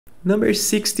Number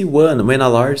 61. When a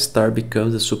large star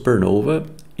becomes a supernova,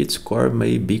 its core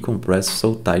may be compressed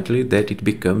so tightly that it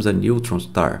becomes a neutron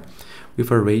star, with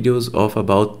a radius of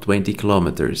about 20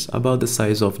 kilometers, about the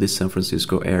size of the San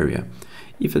Francisco area.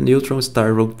 If a neutron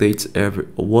star rotates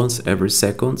once every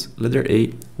second, letter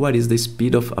A, what is the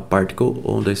speed of a particle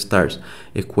on the star's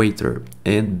equator?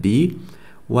 And B,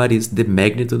 what is the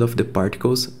magnitude of the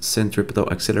particle's centripetal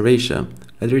acceleration?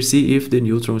 Letter C, if the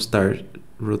neutron star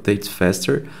rotates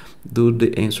faster, do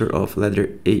the answer of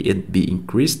letter A and B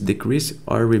increase, decrease,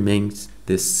 or remains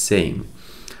the same?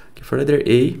 Okay, for letter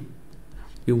A,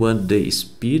 we want the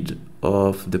speed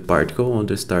of the particle on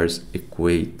the star's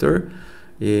equator,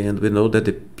 and we know that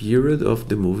the period of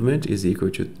the movement is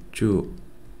equal to 2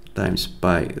 times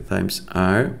pi times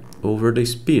r over the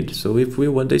speed. So if we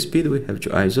want the speed, we have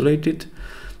to isolate it.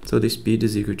 So the speed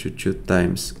is equal to 2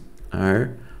 times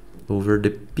r over the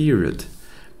period.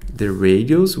 The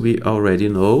radius, we already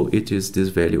know, it is this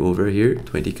value over here,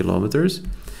 20 kilometers.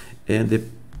 And the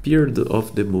period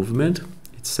of the movement,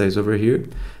 it says over here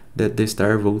that the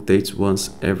star rotates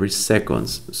once every second.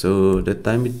 So the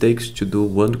time it takes to do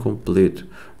one complete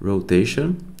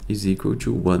rotation is equal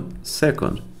to 1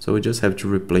 second. So we just have to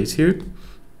replace here.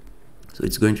 So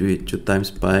it's going to be 2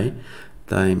 times pi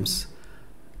times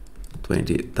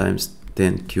 20 times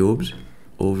 10 cubed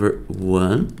over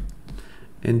 1.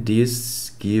 And this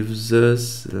gives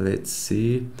us, let's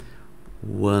see,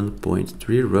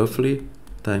 1.3 roughly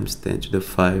times 10 to the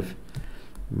 5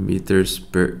 meters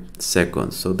per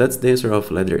second. So that's the answer of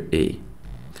letter A.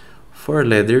 For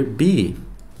letter B,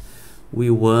 we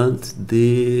want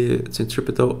the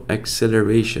centripetal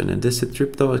acceleration, and the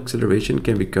centripetal acceleration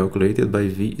can be calculated by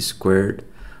v squared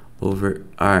over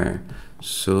r.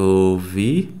 So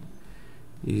v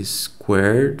is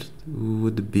squared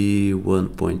would be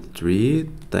 1.3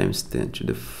 times 10 to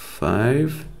the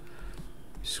 5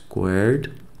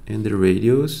 squared, and the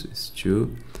radius is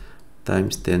 2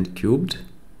 times 10 cubed.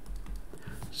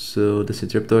 So the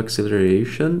centripetal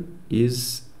acceleration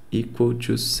is equal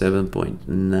to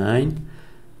 7.9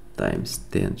 times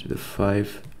 10 to the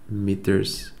 5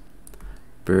 meters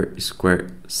per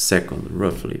square second,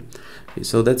 roughly. Okay,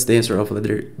 so that's the answer of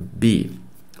letter B.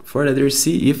 For letter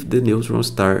C, if the neutron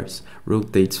star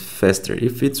rotates faster.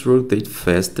 If it rotates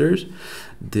faster,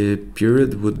 the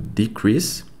period would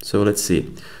decrease. So let's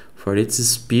see. For its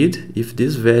speed, if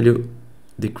this value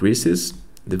decreases,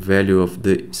 the value of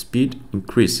the speed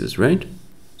increases, right?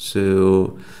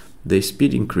 So the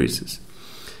speed increases.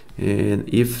 And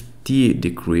if t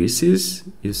decreases,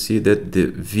 you see that the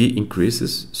v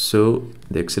increases, so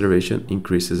the acceleration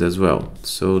increases as well.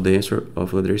 So the answer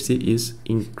of letter C is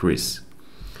increase.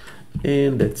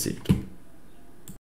 And that's it.